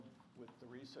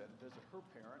Teresa and visit her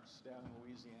parents down in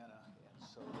Louisiana, and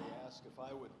so they asked if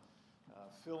I would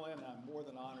fill in. I'm more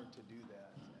than honored to do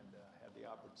that and have the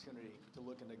opportunity to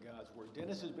look into God's Word.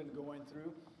 Dennis has been going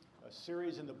through a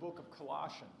series in the book of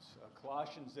Colossians,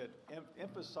 Colossians that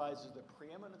emphasizes the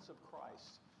preeminence of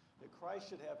Christ, that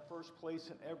Christ should have first place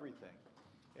in everything.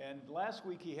 And last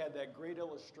week he had that great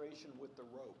illustration with the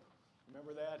rope.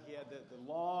 Remember that? He had the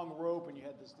long rope, and you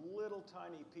had this little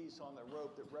tiny piece on the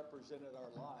rope that represented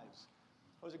our lives.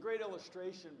 It was a great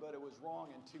illustration, but it was wrong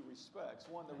in two respects.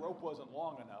 One, the rope wasn't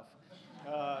long enough.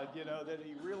 That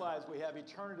he realized we have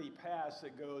eternity past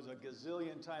that goes a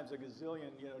gazillion times a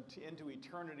gazillion, into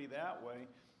eternity that way.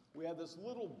 We have this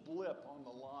little blip on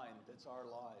the line that's our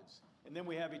lives. And then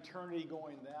we have eternity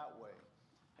going that way.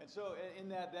 And so in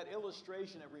that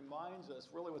illustration, it reminds us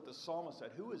really what the psalmist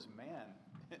said, who is man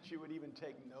that you would even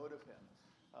take note of him?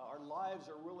 Our lives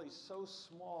are really so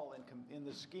small in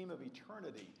the scheme of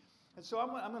eternity. And so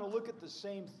I'm going to look at the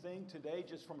same thing today,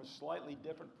 just from a slightly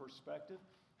different perspective.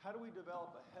 How do we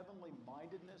develop a heavenly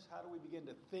mindedness? How do we begin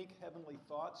to think heavenly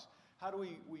thoughts? How do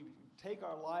we take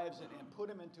our lives and put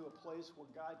them into a place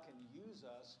where God can use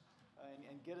us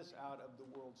and get us out of the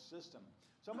world system?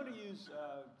 So I'm going to use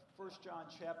 1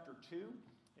 John chapter 2.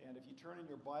 And if you turn in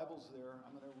your Bibles there,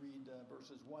 I'm going to read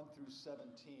verses 1 through 17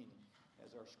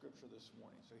 as our scripture this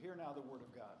morning. So hear now the word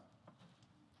of God.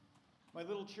 My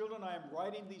little children, I am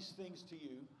writing these things to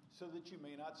you so that you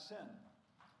may not sin.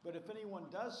 But if anyone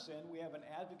does sin, we have an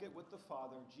advocate with the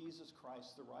Father, Jesus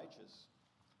Christ the righteous.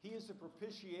 He is the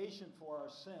propitiation for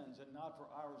our sins, and not for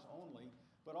ours only,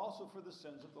 but also for the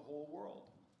sins of the whole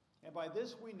world. And by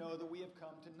this we know that we have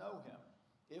come to know him,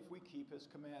 if we keep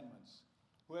his commandments.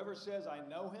 Whoever says, I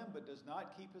know him, but does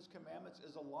not keep his commandments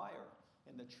is a liar,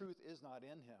 and the truth is not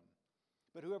in him.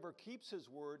 But whoever keeps his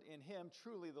word, in him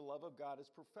truly the love of God is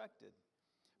perfected.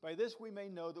 By this we may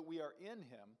know that we are in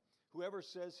him. Whoever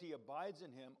says he abides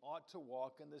in him ought to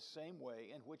walk in the same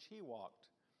way in which he walked.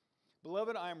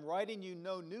 Beloved, I am writing you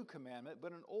no new commandment,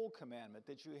 but an old commandment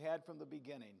that you had from the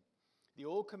beginning. The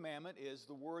old commandment is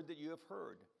the word that you have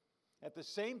heard. At the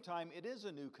same time, it is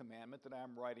a new commandment that I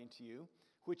am writing to you,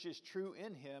 which is true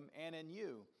in him and in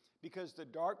you, because the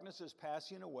darkness is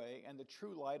passing away and the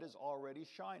true light is already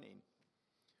shining.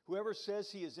 Whoever says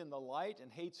he is in the light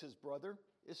and hates his brother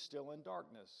is still in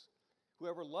darkness.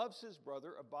 Whoever loves his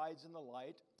brother abides in the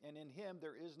light, and in him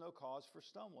there is no cause for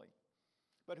stumbling.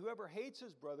 But whoever hates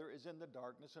his brother is in the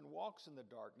darkness and walks in the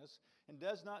darkness and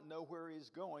does not know where he is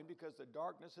going, because the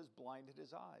darkness has blinded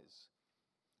his eyes.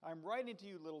 I am writing to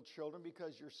you, little children,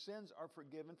 because your sins are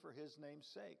forgiven for his name's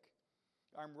sake.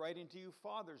 I am writing to you,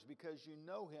 fathers, because you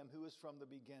know him who is from the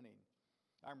beginning.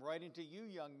 I am writing to you,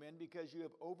 young men, because you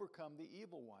have overcome the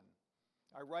evil one.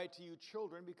 I write to you,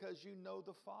 children, because you know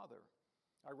the Father.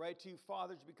 I write to you,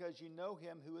 fathers, because you know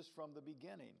him who is from the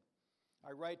beginning.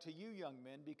 I write to you, young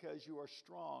men, because you are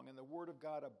strong, and the word of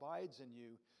God abides in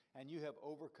you, and you have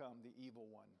overcome the evil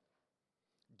one.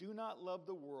 Do not love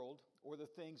the world or the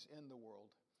things in the world.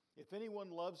 If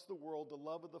anyone loves the world, the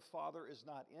love of the Father is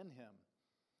not in him.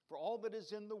 For all that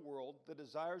is in the world, the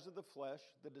desires of the flesh,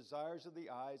 the desires of the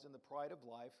eyes, and the pride of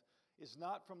life, is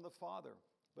not from the Father,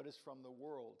 but is from the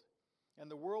world. And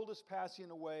the world is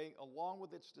passing away along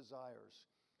with its desires,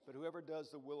 but whoever does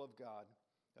the will of God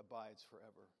abides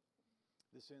forever.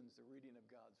 This ends the reading of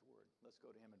God's word. Let's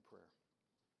go to him in prayer.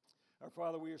 Our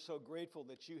Father, we are so grateful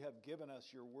that you have given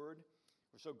us your word.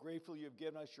 We're so grateful you have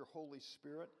given us your Holy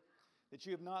Spirit, that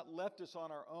you have not left us on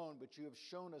our own, but you have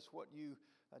shown us what you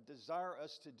desire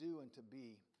us to do and to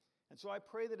be. And so I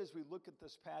pray that as we look at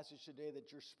this passage today,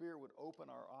 that your Spirit would open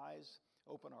our eyes,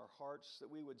 open our hearts, that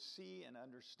we would see and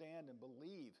understand and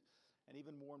believe, and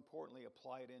even more importantly,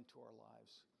 apply it into our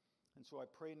lives. And so I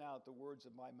pray now that the words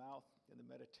of my mouth and the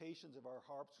meditations of our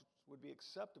hearts would be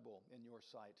acceptable in your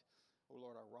sight, O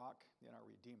Lord, our rock and our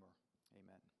Redeemer.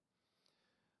 Amen.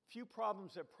 Few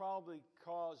problems have probably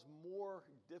caused more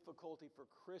difficulty for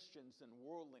Christians than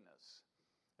worldliness.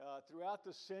 Throughout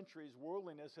the centuries,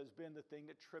 worldliness has been the thing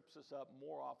that trips us up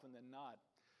more often than not.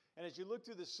 And as you look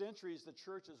through the centuries, the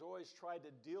church has always tried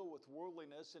to deal with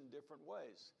worldliness in different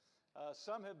ways.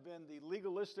 Some have been the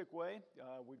legalistic way.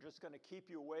 We're just going to keep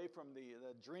you away from the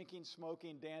drinking,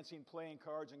 smoking, dancing, playing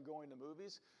cards, and going to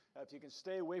movies. If you can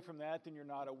stay away from that, then you're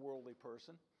not a worldly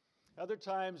person. Other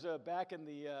times, back in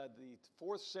the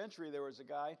 4th century, there was a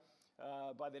guy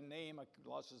by the name, I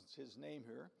lost his name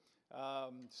here,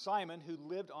 Simon, who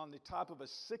lived on the top of a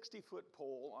 60-foot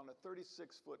pole on a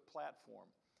 36-foot platform.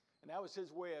 And that was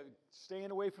his way of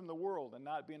staying away from the world and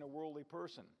not being a worldly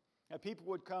person. And people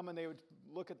would come and they would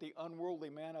look at the unworldly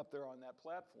man up there on that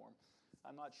platform.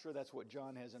 I'm not sure that's what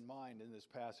John has in mind in this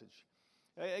passage.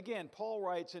 Again, Paul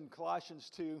writes in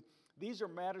Colossians 2, these are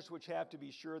matters which have to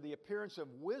be sure, the appearance of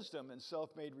wisdom in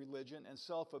self-made religion and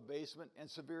self-abasement and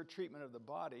severe treatment of the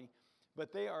body,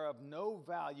 but they are of no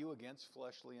value against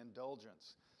fleshly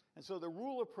indulgence. And so the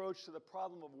rule approach to the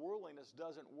problem of worldliness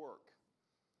doesn't work.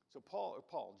 So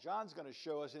John's going to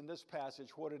show us in this passage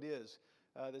what it is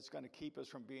that's going to keep us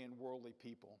from being worldly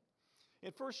people.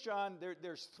 In 1 John,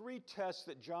 there's 3 tests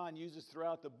that John uses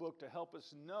throughout the book to help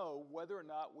us know whether or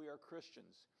not we are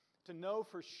Christians, to know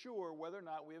for sure whether or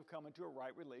not we have come into a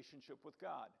right relationship with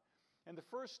God. And the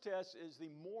first test is the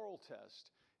moral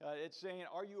test. It's saying,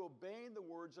 are you obeying the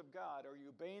words of God? Are you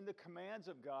obeying the commands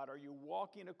of God? Are you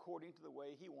walking according to the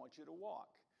way He wants you to walk?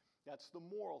 That's the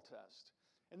moral test.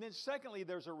 And then secondly,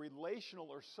 there's a relational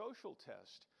or social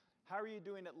test. How are you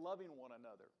doing at loving one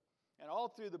another? And all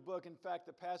through the book, in fact,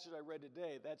 the passage I read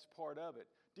today, that's part of it.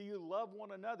 Do you love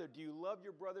one another? Do you love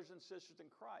your brothers and sisters in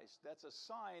Christ? That's a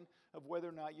sign of whether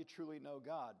or not you truly know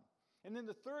God. And then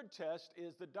the third test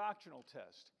is the doctrinal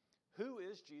test. Who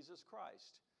is Jesus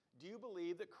Christ? Do you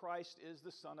believe that Christ is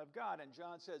the Son of God? And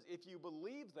John says, if you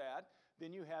believe that,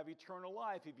 then you have eternal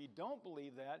life. If you don't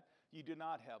believe that, you do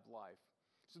not have life.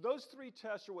 So those 3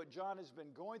 tests are what John has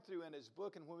been going through in his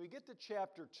book. And when we get to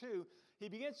chapter 2, he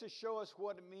begins to show us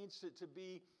what it means to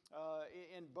be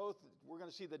in both. We're going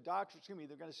to see the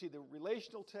they're going to see the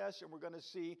relational test, and we're going to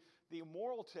see the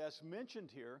moral test mentioned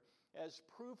here as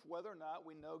proof whether or not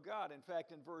we know God. In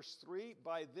fact, in verse 3,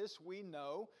 by this we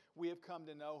know we have come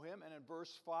to know Him. And in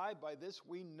verse 5, by this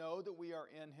we know that we are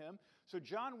in Him. So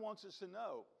John wants us to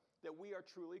know that we are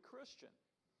truly Christian.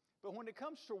 But when it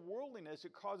comes to worldliness,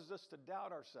 it causes us to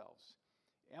doubt ourselves.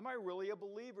 Am I really a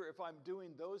believer if I'm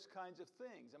doing those kinds of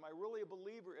things? Am I really a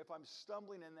believer if I'm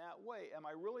stumbling in that way? Am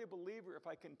I really a believer if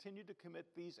I continue to commit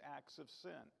these acts of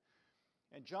sin?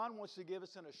 And John wants to give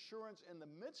us an assurance in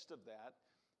the midst of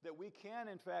that we can,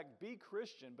 in fact, be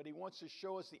Christian, but he wants to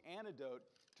show us the antidote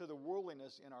to the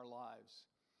worldliness in our lives.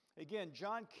 Again,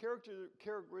 John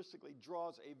characteristically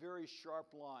draws a very sharp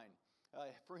line.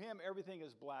 For him, everything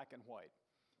is black and white.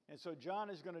 And so John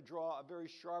is going to draw a very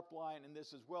sharp line in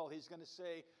this as well. He's going to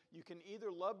say, you can either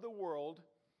love the world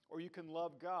or you can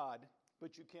love God,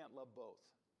 but you can't love both.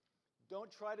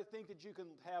 Don't try to think that you can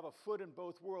have a foot in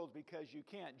both worlds, because you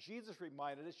can't. Jesus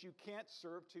reminded us you can't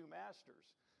serve 2 masters.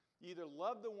 You either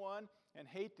love the one and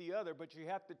hate the other, but you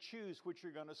have to choose which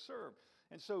you're going to serve.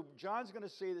 And so John's going to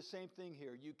say the same thing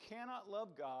here. You cannot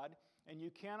love God and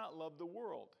you cannot love the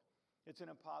world. It's an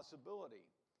impossibility.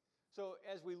 So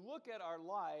as we look at our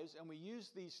lives and we use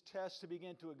these tests to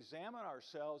begin to examine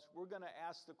ourselves, we're going to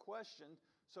ask the question,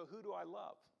 so who do I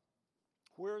love?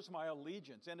 Where's my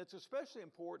allegiance? And it's especially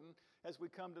important as we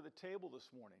come to the table this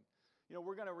morning. You know,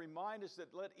 we're going to remind us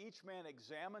that let each man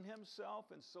examine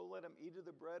himself, and so let him eat of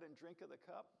the bread and drink of the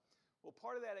cup. Well,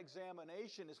 part of that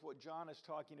examination is what John is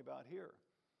talking about here.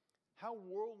 How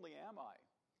worldly am I?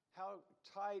 How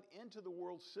tied into the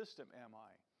world system am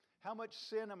I? How much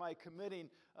sin am I committing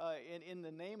in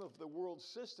the name of the world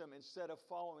system instead of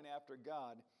following after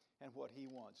God and what He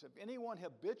wants? If anyone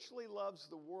habitually loves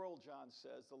the world, John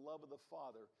says, the love of the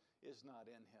Father is not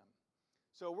in him.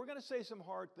 So we're going to say some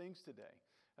hard things today.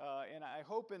 And I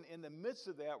hope in the midst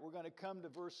of that, we're going to come to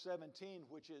verse 17,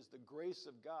 which is the grace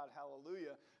of God,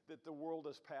 hallelujah, that the world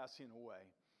is passing away.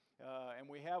 And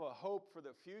we have a hope for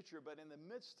the future, but in the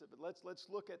midst of it, let's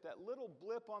look at that little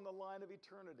blip on the line of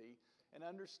eternity and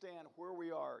understand where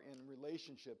we are in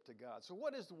relationship to God. So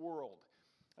what is the world?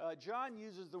 John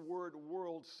uses the word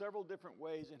world several different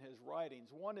ways in his writings.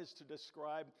 One is to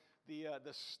describe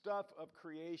the stuff of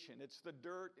creation. It's the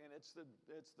dirt and it's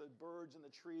the birds and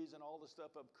the trees and all the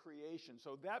stuff of creation.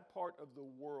 So that part of the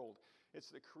world, it's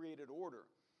the created order.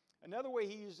 Another way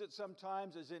he uses it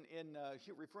sometimes is in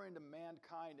referring to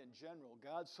mankind in general.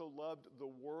 God so loved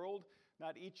the world,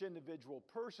 not each individual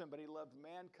person, but He loved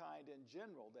mankind in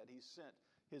general, that He sent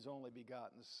His only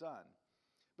begotten Son.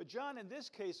 But John, in this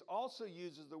case, also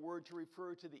uses the word to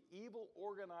refer to the evil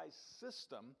organized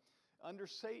system under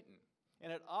Satan.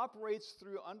 And it operates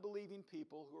through unbelieving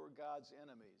people who are God's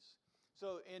enemies.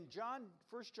 So in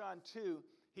 1 John 2,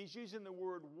 he's using the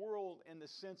word world in the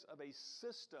sense of a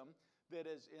system that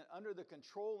is under the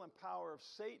control and power of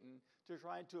Satan to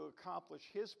try to accomplish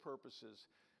his purposes.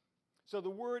 So the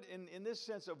word in this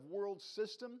sense of world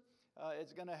system,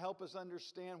 it's going to help us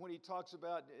understand when he talks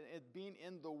about it being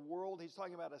in the world. He's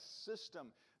talking about a system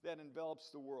that envelops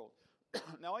the world.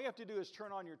 Now all you have to do is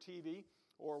turn on your TV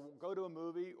or go to a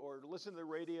movie or listen to the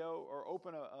radio or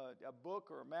open a book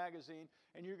or a magazine,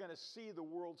 and you're going to see the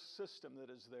world system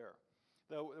that is there.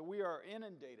 We are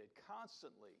inundated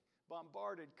constantly,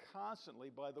 bombarded constantly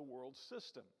by the world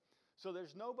system. So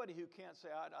there's nobody who can't say,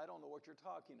 I don't know what you're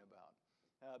talking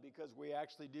about, because we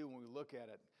actually do when we look at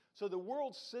it. So the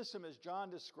world system, as John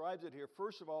describes it here,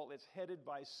 first of all, it's headed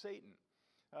by Satan.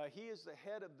 He is the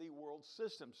head of the world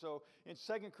system. So in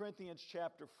 2 Corinthians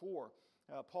chapter 4,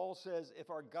 Paul says,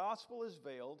 if our gospel is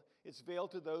veiled, it's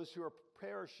veiled to those who are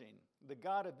perishing. The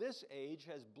God of this age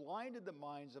has blinded the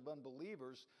minds of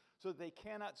unbelievers so that they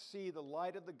cannot see the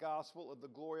light of the gospel of the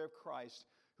glory of Christ,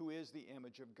 who is the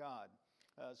image of God.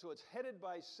 So it's headed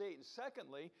by Satan.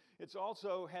 Secondly, it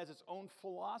also has its own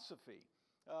philosophy.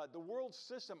 The world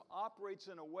system operates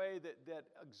in a way that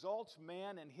exalts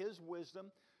man and his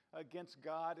wisdom against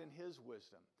God and his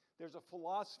wisdom. There's a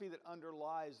philosophy that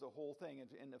underlies the whole thing.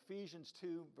 In Ephesians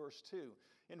 2, verse 2,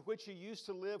 in which you used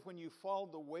to live when you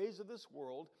followed the ways of this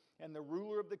world and the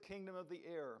ruler of the kingdom of the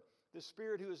air, the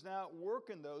spirit who is now at work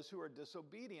in those who are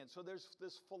disobedient. So there's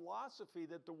this philosophy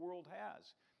that the world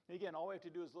has. And again, all we have to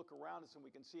do is look around us and we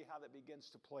can see how that begins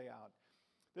to play out.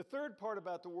 The third part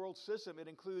about the world system, it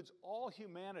includes all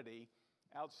humanity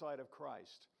outside of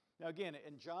Christ. Now again,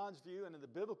 in John's view and in the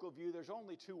biblical view, there's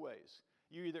only two ways.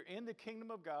 You're either in the kingdom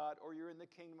of God or you're in the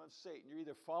kingdom of Satan. You're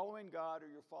either following God or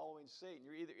you're following Satan.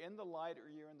 You're either in the light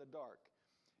or you're in the dark.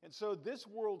 And so this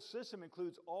world system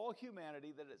includes all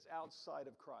humanity that is outside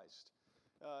of Christ.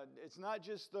 It's not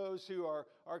just those who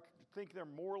think they're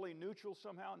morally neutral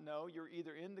somehow. No, you're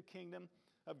either in the kingdom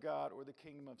of God or the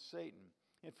kingdom of Satan.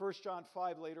 In 1 John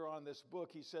 5, later on in this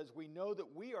book, he says, we know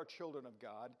that we are children of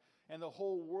God, and the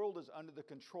whole world is under the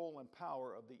control and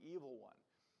power of the evil one.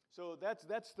 So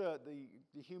that's the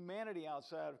humanity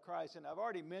outside of Christ. And I've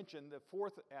already mentioned the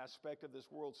fourth aspect of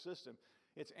this world system.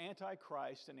 It's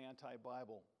anti-Christ and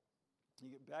anti-Bible. You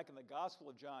get back in the Gospel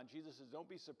of John, Jesus says, don't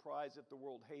be surprised if the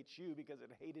world hates you because it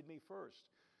hated me first.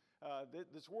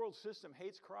 This world system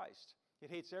hates Christ. It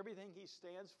hates everything he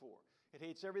stands for. It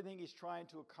hates everything he's trying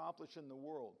to accomplish in the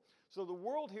world. So the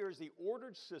world here is the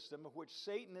ordered system of which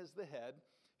Satan is the head.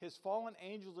 His fallen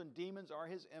angels and demons are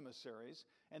his emissaries,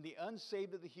 and the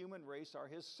unsaved of the human race are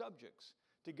his subjects,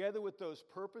 together with those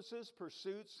purposes,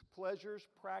 pursuits, pleasures,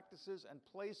 practices, and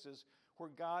places where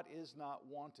God is not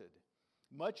wanted.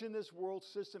 Much in this world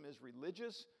system is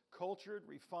religious, cultured,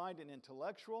 refined, and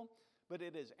intellectual, but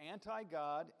it is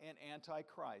anti-God and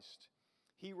anti-Christ.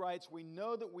 He writes, we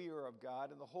know that we are of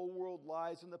God, and the whole world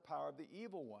lies in the power of the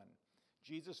evil one.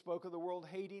 Jesus spoke of the world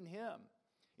hating him.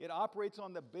 It operates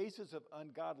on the basis of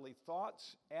ungodly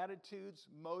thoughts, attitudes,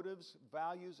 motives,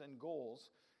 values, and goals,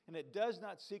 and it does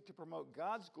not seek to promote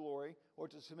God's glory or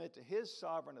to submit to his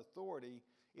sovereign authority.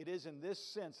 It is in this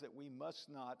sense that we must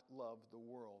not love the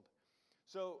world.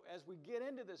 So as we get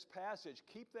into this passage,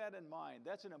 keep that in mind.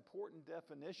 That's an important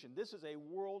definition. This is a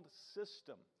world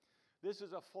system. This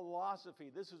is a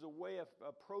philosophy. This is a way of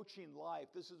approaching life.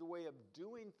 This is a way of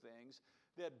doing things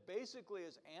that basically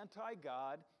is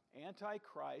anti-God,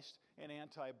 anti-Christ, and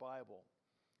anti-Bible.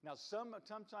 Now,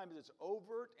 sometimes it's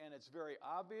overt and it's very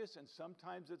obvious, and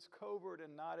sometimes it's covert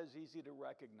and not as easy to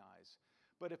recognize.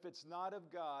 But if it's not of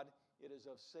God, it is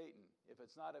of Satan. If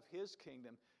it's not of his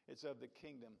kingdom, it's of the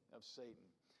kingdom of Satan.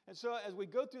 And so as we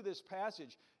go through this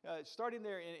passage, starting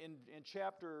there in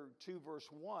chapter 2, verse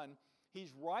 1,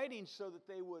 he's writing so that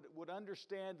they would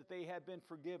understand that they have been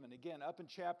forgiven. Again, up in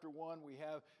chapter 1, we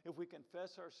have, if we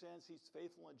confess our sins, he's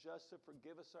faithful and just to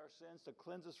forgive us our sins, to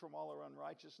cleanse us from all our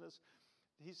unrighteousness.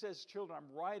 He says, children,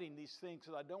 I'm writing these things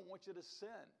because I don't want you to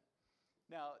sin.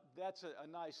 Now, that's a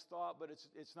nice thought, but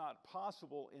it's not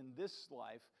possible in this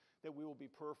life that we will be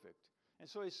perfect. And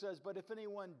so he says, but if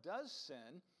anyone does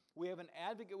sin, we have an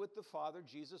advocate with the Father,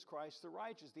 Jesus Christ the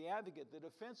righteous, the advocate, the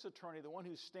defense attorney, the one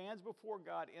who stands before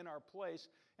God in our place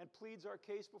and pleads our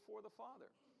case before the Father.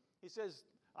 He says,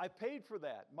 I paid for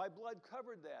that. My blood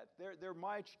covered that. They're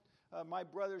my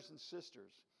brothers and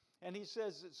sisters. And he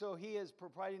says, so he is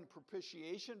providing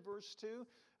propitiation, verse 2.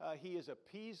 He has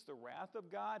appeased the wrath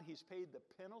of God. He's paid the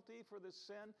penalty for the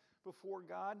sin before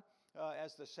God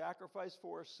as the sacrifice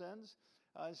for our sins.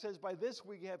 It says, by this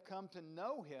we have come to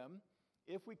know him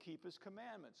if we keep his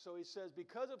commandments. So he says,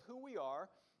 because of who we are,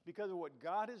 because of what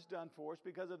God has done for us,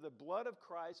 because of the blood of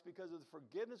Christ, because of the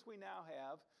forgiveness we now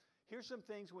have, here's some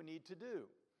things we need to do.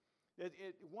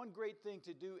 One great thing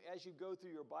to do as you go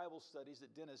through your Bible studies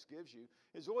that Dennis gives you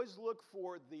is always look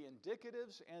for the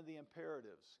indicatives and the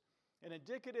imperatives. An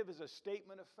indicative is a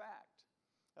statement of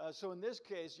fact. So in this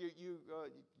case,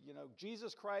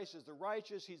 Jesus Christ is the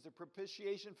righteous. He's the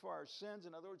propitiation for our sins.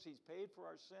 In other words, he's paid for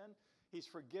our sin. He's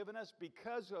forgiven us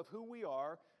because of who we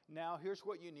are. Now, here's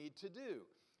what you need to do.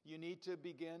 You need to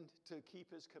begin to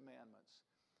keep his commandments.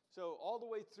 So all the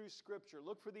way through Scripture,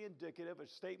 look for the indicative, a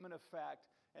statement of fact,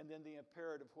 and then the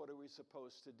imperative, what are we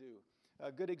supposed to do?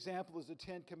 A good example is the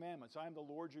Ten Commandments. I am the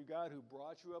Lord your God who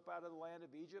brought you up out of the land of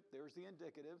Egypt. There's the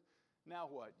indicative. Now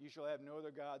what? You shall have no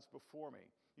other gods before me.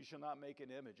 You shall not make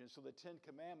an image. And so the Ten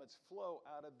Commandments flow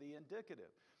out of the indicative.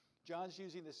 John's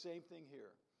using the same thing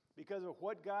here. Because of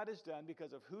what God has done,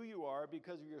 because of who you are,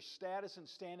 because of your status and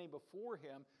standing before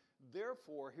Him,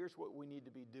 therefore, here's what we need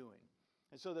to be doing.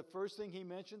 And so the first thing he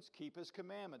mentions, keep His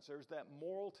commandments. There's that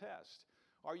moral test.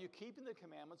 Are you keeping the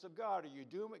commandments of God? Are you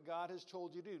doing what God has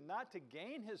told you to do? Not to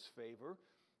gain His favor,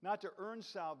 not to earn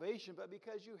salvation, but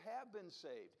because you have been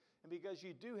saved and because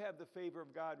you do have the favor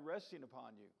of God resting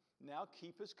upon you. Now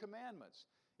keep His commandments.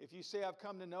 If you say, I've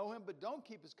come to know Him, but don't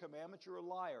keep His commandments, you're a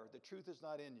liar. The truth is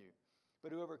not in you.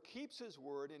 But whoever keeps His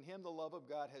word, in him the love of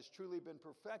God has truly been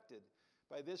perfected.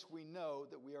 By this we know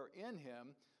that we are in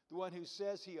Him. The one who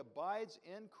says he abides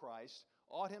in Christ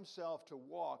ought himself to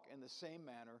walk in the same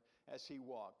manner as He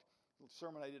walked. The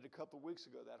sermon I did a couple of weeks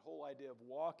ago, that whole idea of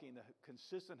walking, the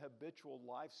consistent habitual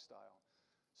lifestyle.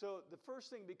 So the first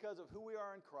thing, because of who we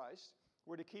are in Christ,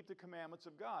 we're to keep the commandments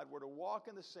of God. We're to walk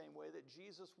in the same way that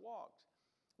Jesus walked.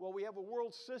 Well, we have a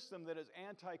world system that is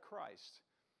anti-Christ.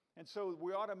 And so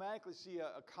we automatically see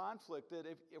a conflict that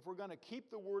if we're going to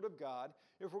keep the Word of God,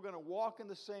 if we're going to walk in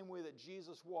the same way that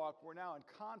Jesus walked, we're now in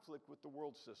conflict with the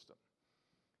world system.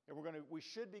 And we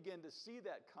should begin to see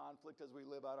that conflict as we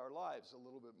live out our lives a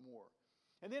little bit more.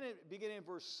 And then beginning in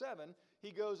verse 7,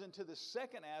 he goes into the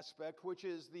second aspect, which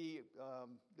is the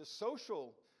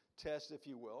social test, if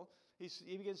you will. He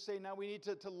begins to say, now we need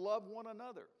to love one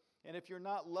another. And if you're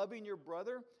not loving your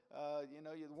brother,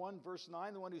 verse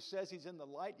 9, the one who says he's in the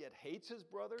light yet hates his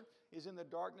brother is in the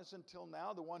darkness until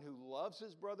now. The one who loves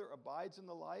his brother abides in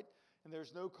the light, and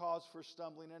there's no cause for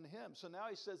stumbling in him. So now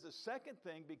he says the second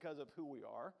thing, because of who we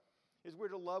are, is we're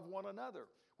to love one another.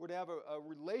 We're to have a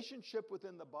relationship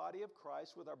within the body of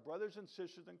Christ with our brothers and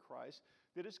sisters in Christ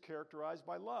that is characterized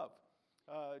by love.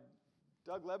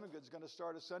 Doug Levengood's going to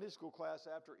start a Sunday school class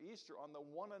after Easter on the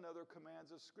one another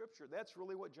commands of Scripture. That's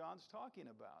really what John's talking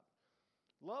about.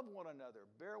 Love one another,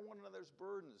 bear one another's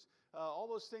burdens. All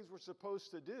those things we're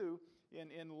supposed to do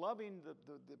in loving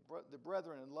the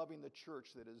brethren and loving the church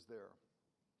that is there.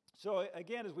 So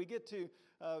again, as we get to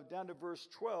down to verse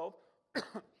 12,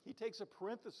 he takes a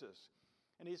parenthesis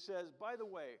and he says, by the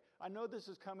way, I know this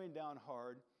is coming down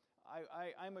hard.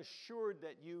 I'm assured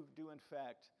that you do in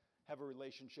fact have a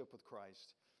relationship with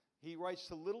Christ. He writes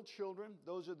to little children.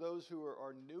 Those are those who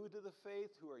are new to the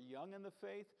faith, who are young in the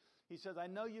faith. He says, I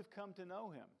know you've come to know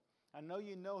Him. I know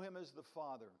you know Him as the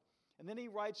Father. And then he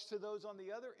writes to those on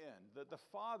the other end, the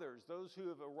fathers, those who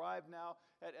have arrived now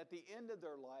at the end of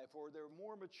their life, or they're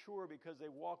more mature because they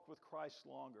walked with Christ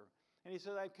longer. And he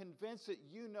says, I'm convinced that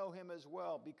you know Him as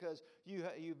well because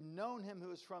you've known Him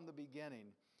who is from the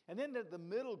beginning. And then the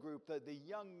middle group, the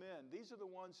young men, these are the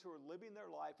ones who are living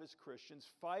their life as Christians,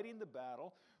 fighting the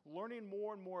battle, learning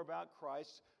more and more about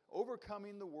Christ,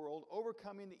 overcoming the world,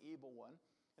 overcoming the evil one.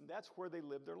 And that's where they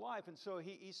live their life. And so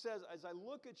he says, as I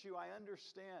look at you, I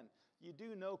understand you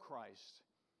do know Christ.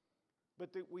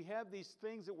 But that we have these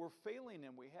things that we're failing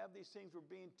in. We have these things we're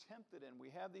being tempted in.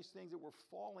 We have these things that we're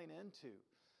falling into.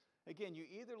 Again, you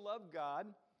either love God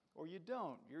or you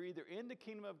don't. You're either in the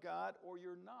kingdom of God or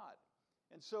you're not.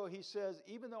 And so he says,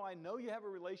 even though I know you have a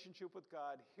relationship with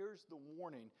God, here's the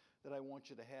warning that I want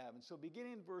you to have. And so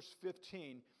beginning in verse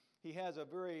 15, he has a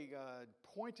very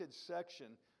pointed section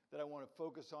that I want to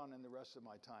focus on in the rest of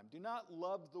my time. Do not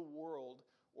love the world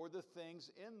or the things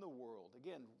in the world.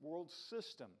 Again, world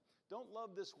system. Don't love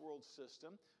this world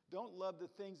system. Don't love the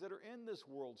things that are in this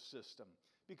world system.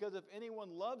 Because if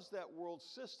anyone loves that world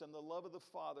system, the love of the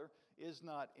Father is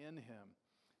not in him.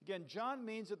 Again, John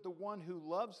means that the one who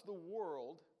loves the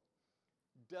world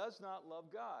does not love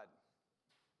God.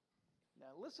 Now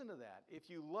listen to that. If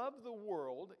you love the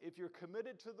world, if you're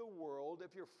committed to the world,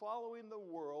 if you're following the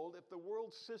world, if the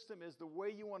world system is the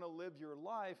way you want to live your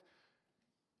life,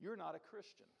 you're not a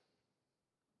Christian.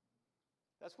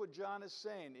 That's what John is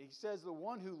saying. He says the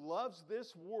one who loves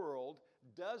this world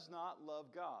does not love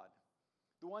God.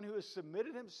 The one who has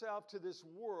submitted himself to this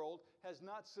world has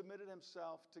not submitted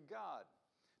himself to God.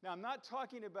 Now, I'm not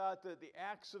talking about the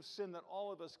acts of sin that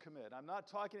all of us commit. I'm not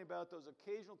talking about those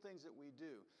occasional things that we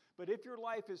do. But if your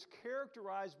life is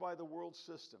characterized by the world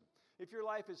system, if your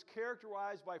life is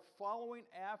characterized by following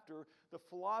after the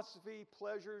philosophy,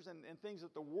 pleasures, and things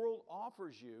that the world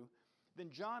offers you, then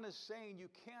John is saying you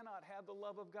cannot have the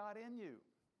love of God in you.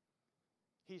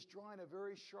 He's drawing a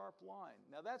very sharp line.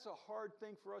 Now, that's a hard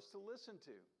thing for us to listen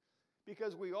to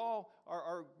because we all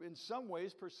are in some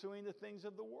ways pursuing the things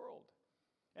of the world.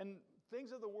 And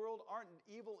things of the world aren't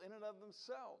evil in and of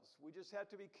themselves. We just have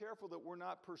to be careful that we're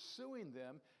not pursuing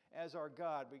them as our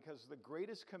God, because the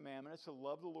greatest commandment is to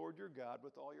love the Lord your God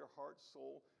with all your heart,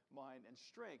 soul, mind, and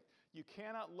strength. You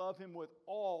cannot love him with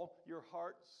all your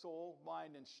heart, soul,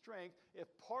 mind, and strength if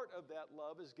part of that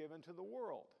love is given to the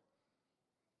world.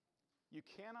 You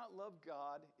cannot love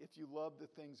God if you love the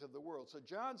things of the world. So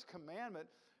John's commandment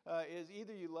is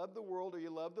either you love the world or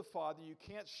you love the Father. You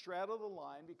can't straddle the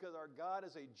line, because our God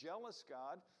is a jealous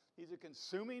God. He's a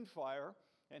consuming fire,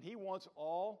 and he wants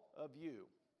all of you.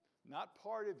 Not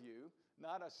part of you,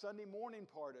 not a Sunday morning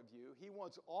part of you. He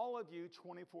wants all of you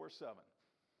 24/7.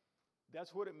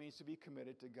 That's what it means to be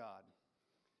committed to God.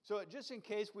 So just in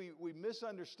case we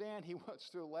misunderstand, he wants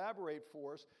to elaborate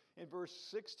for us in verse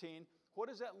 16. What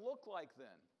does that look like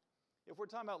then? If we're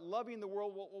talking about loving the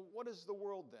world, well, what is the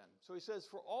world then? So he says,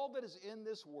 for all that is in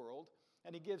this world,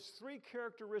 and he gives three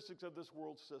characteristics of this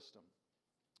world system: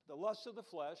 the lust of the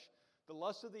flesh, the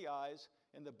lust of the eyes,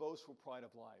 and the boastful pride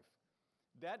of life.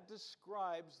 That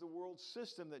describes the world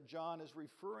system that John is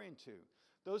referring to.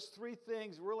 Those three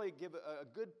things really give a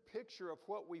good picture of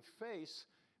what we face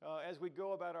as we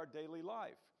go about our daily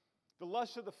life. The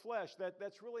lust of the flesh,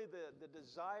 that's really the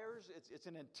desires. It's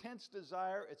an intense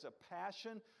desire. It's a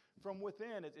passion from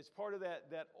within. It's part of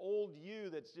that old you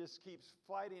that just keeps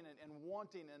fighting and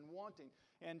wanting and wanting.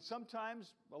 And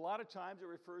sometimes, a lot of times, it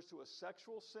refers to a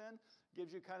sexual sin.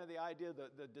 Gives you kind of the idea,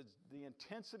 the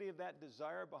intensity of that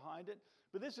desire behind it.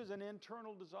 But this is an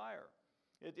internal desire.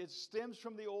 It stems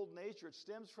from the old nature. It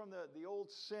stems from the old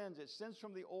sins. It stems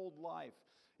from the old life.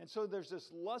 And so there's this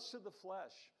lust of the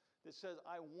flesh that says,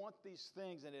 I want these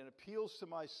things, and it appeals to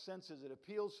my senses. It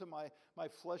appeals to my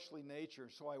fleshly nature,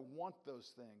 so I want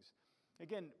those things.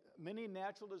 Again, many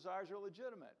natural desires are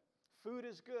legitimate. Food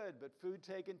is good, but food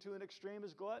taken to an extreme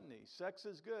is gluttony. Sex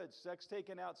is good. Sex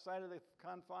taken outside of the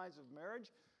confines of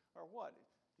marriage are what?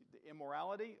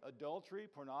 Immorality, adultery,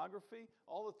 pornography,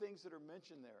 all the things that are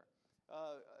mentioned there.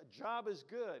 A job is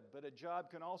good, but a job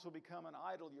can also become an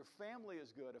idol. Your family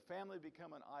is good. A family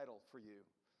become an idol for you.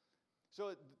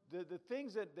 So the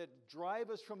things that drive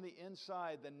us from the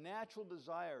inside, the natural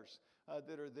desires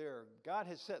that are there, God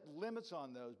has set limits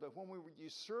on those. But when we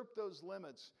usurp those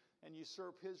limits and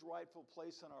usurp his rightful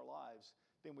place in our lives,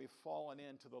 then we've fallen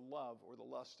into the love or the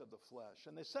lust of the flesh.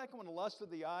 And the second one, the lust of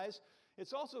the eyes,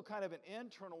 it's also kind of an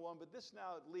internal one, but this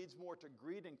now leads more to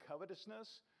greed and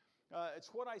covetousness. It's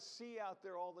what I see out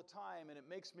there all the time, and it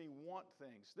makes me want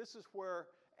things. This is where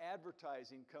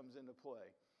advertising comes into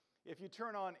play. If you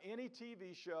turn on any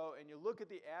TV show and you look at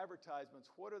the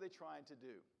advertisements, what are they trying to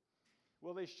do?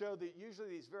 Well, they show that usually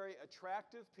these very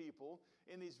attractive people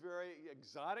in these very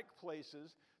exotic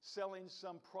places selling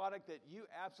some product that you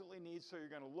absolutely need, so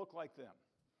you're going to look like them,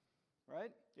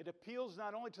 right? It appeals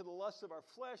not only to the lust of our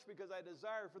flesh, because I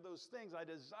desire for those things, I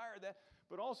desire that,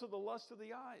 but also the lust of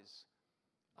the eyes.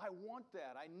 I want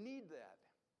that. I need that.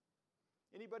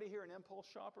 Anybody here an impulse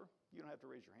shopper? You don't have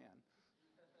to raise your hand.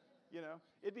 You know,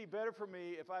 it'd be better for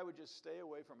me if I would just stay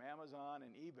away from Amazon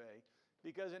and eBay,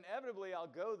 because inevitably I'll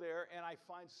go there and I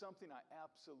find something I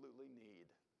absolutely need,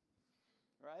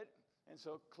 right? And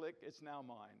so click, it's now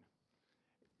mine.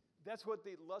 That's what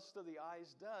the lust of the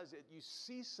eyes does. You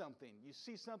see something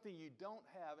you don't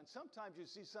have, and sometimes you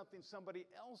see something somebody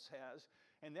else has,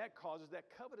 and that causes that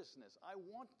covetousness. I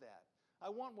want that. I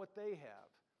want what they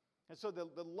have. And so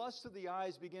the lust of the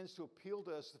eyes begins to appeal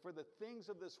to us for the things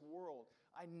of this world.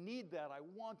 I need that. I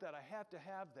want that. I have to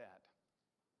have that.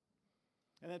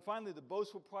 And then finally, the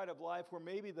boastful pride of life, where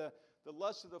maybe the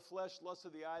lust of the flesh, lust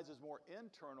of the eyes is more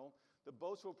internal. The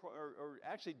boastful or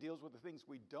actually deals with the things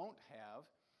we don't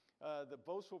have. The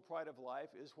boastful pride of life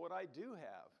is what I do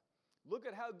have. Look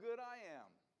at how good I am.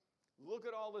 Look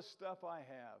at all the stuff I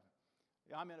have.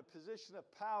 I'm in a position of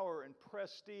power and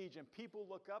prestige, and people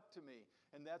look up to me,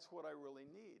 and that's what I really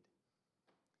need.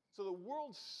 So the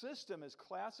world system is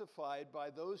classified by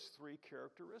those three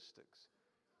characteristics.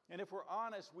 And if we're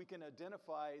honest, we can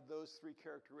identify those three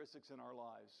characteristics in our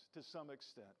lives to some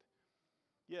extent.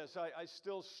 Yes, I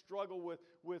still struggle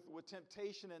with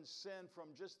temptation and sin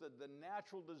from just the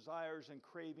natural desires and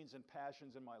cravings and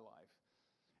passions in my life.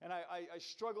 And I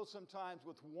struggle sometimes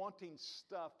with wanting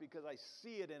stuff because I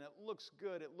see it and it looks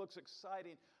good, it looks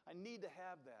exciting. I need to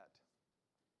have that.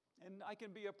 And I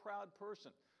can be a proud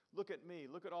person. Look at me.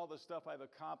 Look at all the stuff I've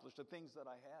accomplished, the things that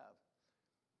I have.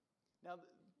 Now,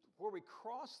 where we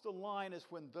cross the line is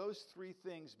when those three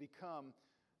things become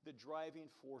the driving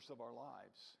force of our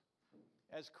lives.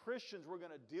 As Christians, we're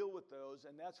going to deal with those,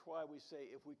 and that's why we say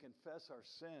if we confess our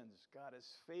sins, God is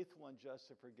faithful and just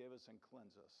to forgive us and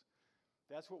cleanse us.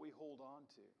 That's what we hold on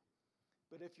to.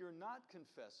 But if you're not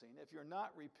confessing, if you're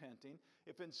not repenting,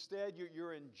 if instead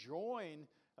you're enjoying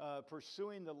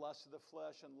pursuing the lust of the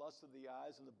flesh and lust of the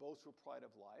eyes and the boastful pride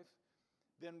of life,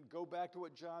 then go back to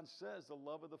what John says, the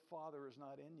love of the Father is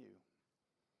not in you.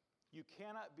 You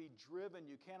cannot be driven,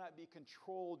 you cannot be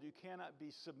controlled, you cannot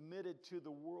be submitted to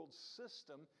the world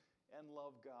system and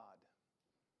love God.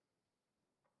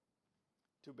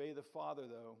 To obey the Father,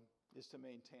 though, is to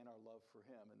maintain our love for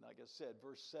Him. And like I said,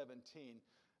 verse 17,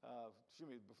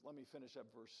 let me finish up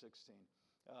verse 16.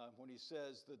 When he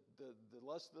says that the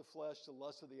lust of the flesh, the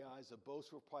lust of the eyes, the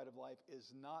boastful pride of life is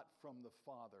not from the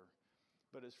Father,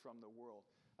 but is from the world.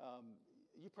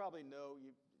 You probably know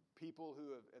people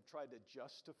who have tried to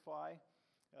justify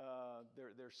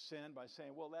their sin by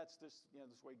saying, well, that's this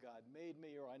way God made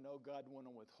me, or I know God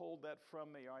wouldn't withhold that from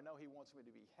me, or I know He wants me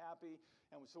to be happy.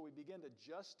 And so we begin to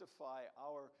justify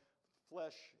our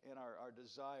flesh and our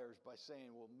desires by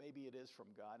saying, well, maybe it is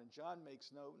from God. And John makes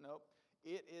nope,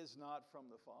 it is not from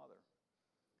the Father.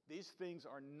 These things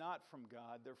are not from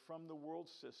God. They're from the world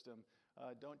system.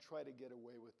 Don't try to get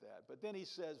away with that. But then he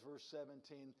says, verse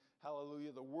 17,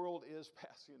 hallelujah, the world is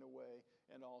passing away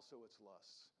and also its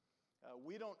lusts.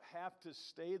 We don't have to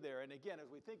stay there. And again,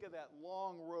 as we think of that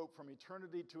long rope from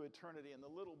eternity to eternity and the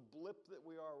little blip that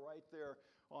we are right there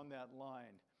on that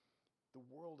line, the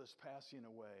world is passing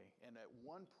away. And at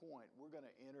one point, we're going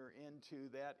to enter into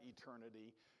that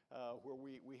eternity where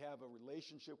we have a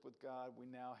relationship with God. We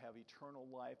now have eternal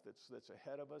life that's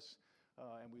ahead of us.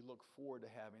 And we look forward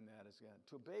to having that as again.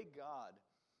 To obey God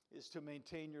is to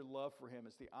maintain your love for Him.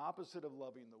 It's the opposite of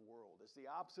loving the world. It's the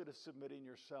opposite of submitting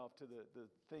yourself to the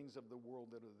things of the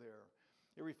world that are there.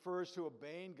 It refers to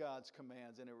obeying God's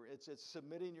commands, and it's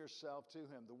submitting yourself to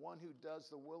Him. The one who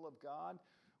does the will of God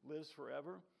lives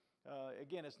forever.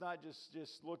 Again, it's not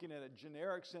just looking at a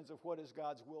generic sense of what is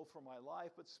God's will for my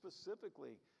life, but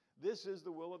specifically, this is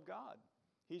the will of God.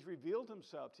 He's revealed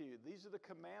Himself to you. These are the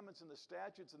commandments and the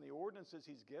statutes and the ordinances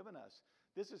He's given us.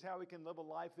 This is how we can live a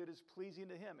life that is pleasing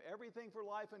to Him. Everything for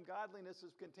life and godliness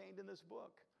is contained in this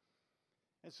book.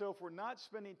 And so if we're not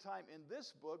spending time in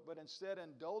this book, but instead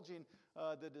indulging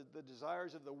the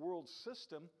desires of the world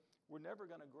system, we're never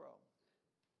going to grow.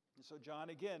 And so John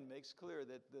again makes clear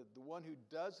that the one who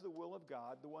does the will of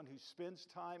God, the one who spends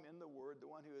time in the Word,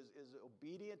 the one who is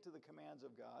obedient to the commands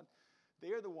of God,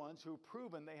 they are the ones who have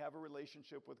proven they have a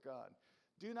relationship with God.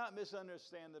 Do not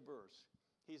misunderstand the verse.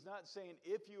 He's not saying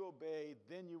if you obey,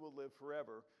 then you will live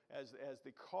forever as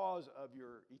the cause of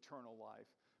your eternal life.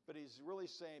 But he's really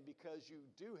saying because you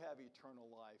do have eternal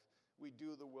life, we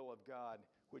do the will of God,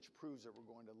 which proves that we're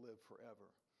going to live forever.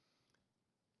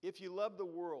 If you love the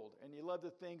world and you love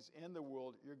the things in the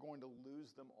world, you're going to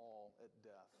lose them all at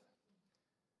death.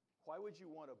 Why would you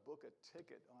want to book a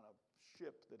ticket on a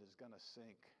ship that is going to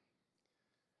sink?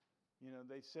 You know,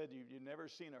 they said you've never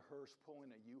seen a hearse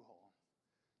pulling a U-Haul.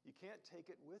 You can't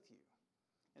take it with you.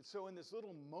 And so in this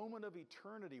little moment of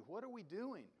eternity, what are we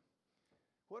doing?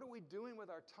 What are we doing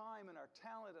with our time and our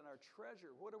talent and our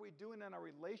treasure? What are we doing in our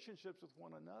relationships with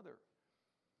one another?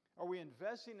 Are we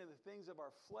investing in the things of our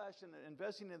flesh and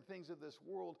investing in the things of this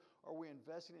world? Or are we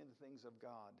investing in the things of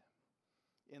God?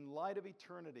 In light of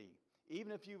eternity,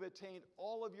 even if you've attained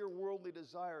all of your worldly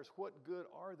desires, what good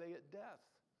are they at death?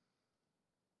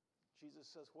 Jesus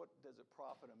says, what does it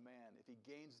profit a man if he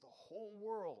gains the whole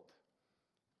world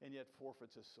and yet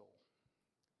forfeits his soul?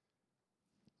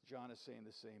 John is saying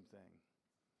the same thing.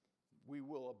 We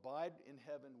will abide in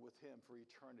heaven with Him for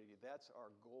eternity. That's our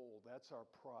goal. That's our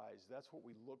prize. That's what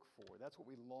we look for. That's what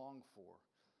we long for.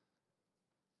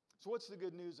 So what's the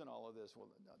good news in all of this? Well,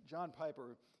 John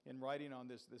Piper, in writing on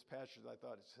this passage, I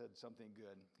thought it said something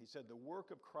good. He said, the work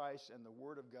of Christ and the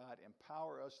Word of God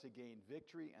empower us to gain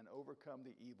victory and overcome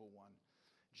the evil one.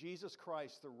 Jesus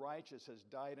Christ, the righteous, has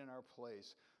died in our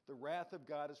place. The wrath of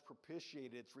God is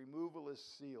propitiated. Its removal is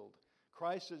sealed.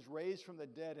 Christ is raised from the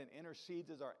dead and intercedes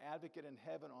as our advocate in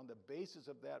heaven on the basis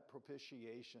of that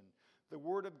propitiation. The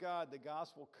Word of God, the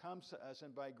gospel, comes to us,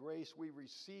 and by grace we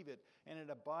receive it, and it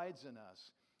abides in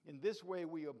us. In this way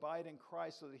we abide in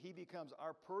Christ so that He becomes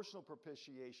our personal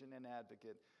propitiation and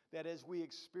advocate, that as we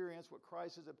experience what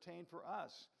Christ has obtained for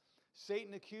us.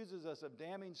 Satan accuses us of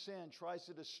damning sin, tries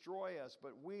to destroy us,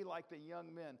 but we, like the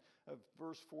young men of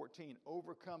verse 14,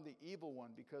 overcome the evil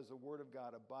one because the Word of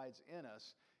God abides in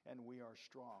us and we are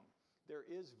strong. There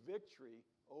is victory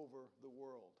over the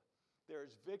world. There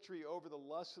is victory over the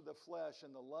lust of the flesh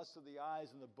and the lust of the eyes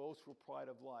and the boastful pride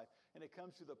of life. And it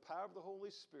comes through the power of the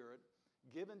Holy Spirit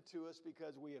given to us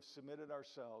because we have submitted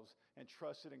ourselves and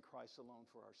trusted in Christ alone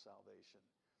for our salvation.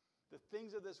 The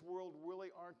things of this world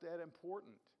really aren't that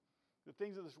important. The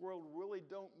things of this world really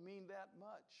don't mean that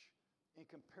much. in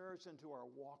comparison to our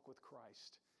walk with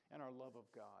Christ and our love of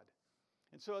God.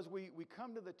 And so as we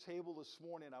come to the table this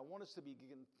morning, I want us to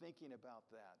begin thinking about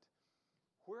that.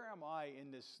 Where am I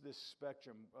in this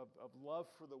spectrum of love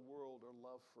for the world or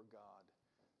love for God?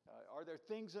 Are there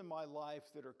things in my life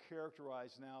that are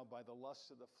characterized now by the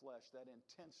lust of the flesh, that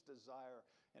intense desire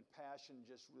and passion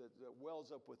just that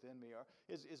wells up within me?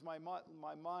 Is my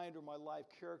mind or my life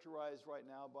characterized right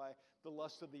now by the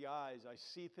lust of the eyes? I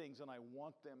see things and I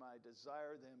want them, I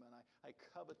desire them, and I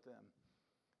covet them.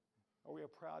 Are we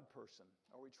a proud person?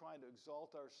 Are we trying to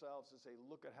exalt ourselves and say,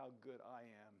 look at how good I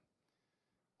am?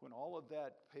 When all of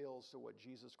that pales to what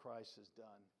Jesus Christ has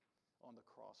done on the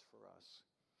cross for us.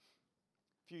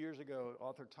 A few years ago,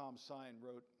 author Tom Sine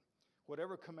wrote,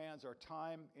 "Whatever commands our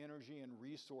time, energy, and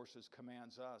resources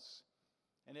commands us.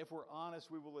 And if we're honest,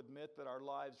 we will admit that our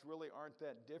lives really aren't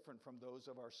that different from those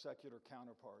of our secular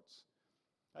counterparts.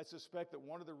 I suspect that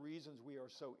one of the reasons we are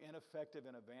so ineffective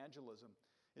in evangelism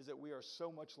is that we are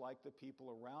so much like the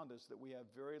people around us that we have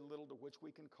very little to which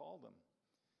we can call them.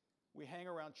 We hang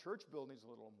around church buildings a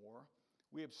little more.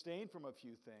 We abstain from a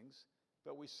few things,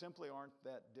 but we simply aren't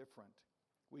that different.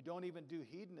 We don't even do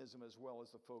hedonism as well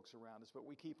as the folks around us, but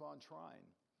we keep on trying.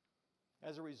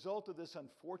 As a result of this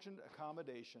unfortunate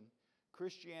accommodation,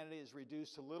 Christianity is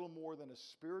reduced to little more than a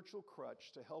spiritual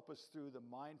crutch to help us through the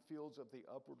minefields of the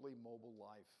upwardly mobile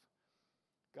life.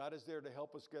 God is there to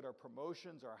help us get our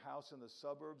promotions, our house in the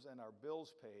suburbs, and our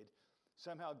bills paid.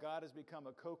 Somehow God has become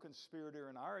a co-conspirator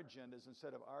in our agendas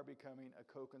instead of our becoming a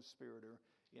co-conspirator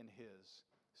in His.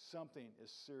 Something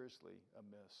is seriously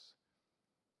amiss.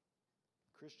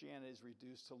 Christianity is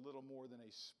reduced to little more than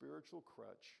a spiritual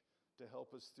crutch to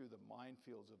help us through the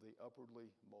minefields of the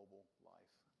upwardly mobile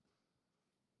life."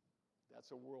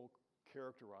 That's a world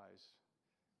characterized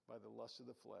by the lust of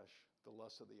the flesh, the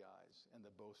lust of the eyes, and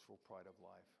the boastful pride of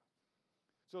life.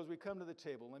 So as we come to the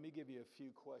table, let me give you a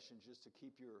few questions just to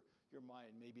keep your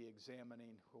mind maybe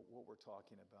examining what we're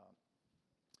talking about.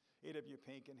 A.W.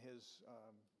 Pink, in his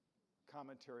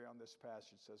commentary on this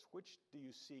passage, says, "Which do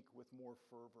you seek with more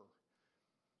fervor?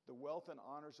 The wealth and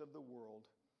honors of the world,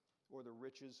 or the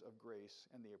riches of grace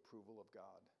and the approval of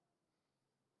God?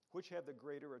 Which have the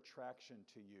greater attraction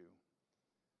to you?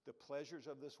 The pleasures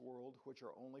of this world, which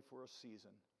are only for a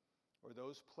season, or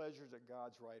those pleasures at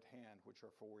God's right hand, which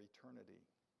are for eternity?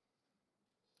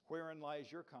 Wherein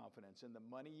lies your confidence? In the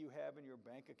money you have in your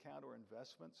bank account or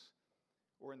investments,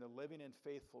 or in the living and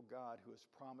faithful God who has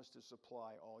promised to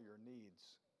supply all your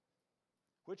needs?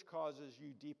 Which causes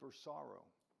you deeper sorrow?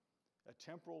 A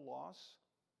temporal loss,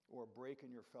 or a break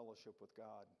in your fellowship with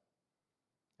God?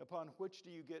 Upon which do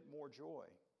you get more joy?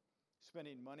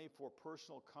 Spending money for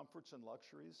personal comforts and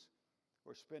luxuries,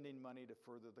 or spending money to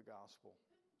further the gospel?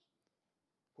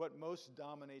 What most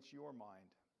dominates your mind?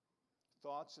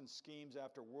 Thoughts and schemes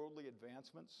after worldly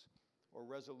advancements, or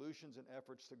resolutions and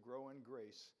efforts to grow in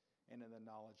grace and in the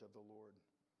knowledge of the Lord?"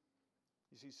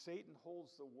 You see, Satan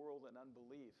holds the world in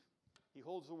unbelief. He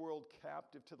holds the world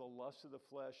captive to the lust of the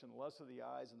flesh and lust of the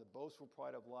eyes and the boastful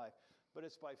pride of life. But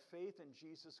it's by faith in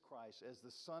Jesus Christ as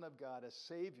the Son of God, as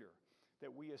Savior,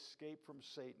 that we escape from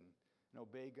Satan and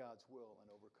obey God's will and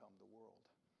overcome the world.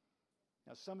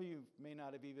 Now, some of you may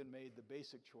not have even made the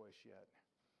basic choice yet.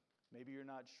 Maybe you're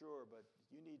not sure, but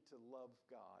you need to love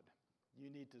God. You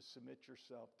need to submit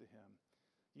yourself to Him.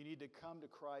 You need to come to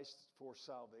Christ for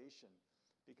salvation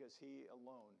because He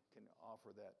alone can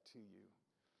offer that to you.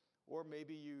 Or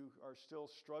maybe you are still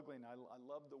struggling. I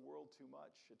love the world too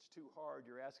much. It's too hard.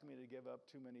 You're asking me to give up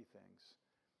too many things.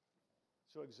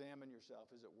 So examine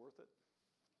yourself. Is it worth it?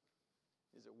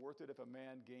 Is it worth it if a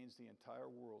man gains the entire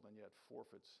world and yet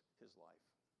forfeits his life?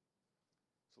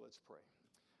 So let's pray.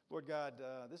 Lord God,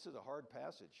 this is a hard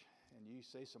passage, and you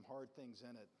say some hard things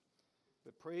in it.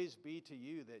 But praise be to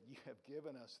you that you have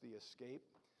given us the escape.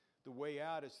 The way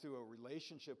out is through a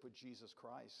relationship with Jesus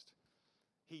Christ.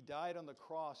 He died on the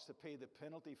cross to pay the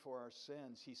penalty for our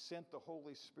sins. He sent the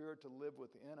Holy Spirit to live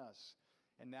within us.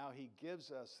 And now He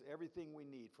gives us everything we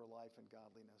need for life and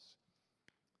godliness.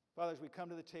 Father, as we come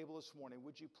to the table this morning,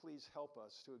 would you please help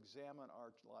us to examine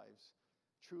our lives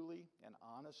truly and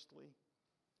honestly,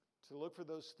 to look for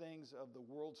those things of the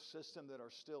world system that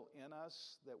are still in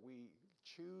us, that we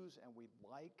choose and we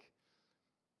like.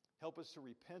 Help us to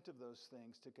repent of those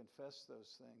things, to confess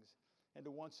those things, and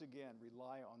to once again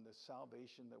rely on the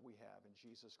salvation that we have in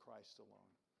Jesus Christ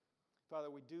alone. Father,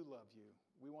 we do love you.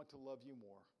 We want to love you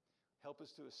more. Help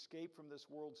us to escape from this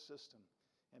world system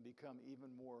and become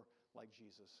even more like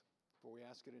Jesus. For we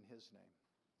ask it in His name.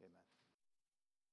 Amen.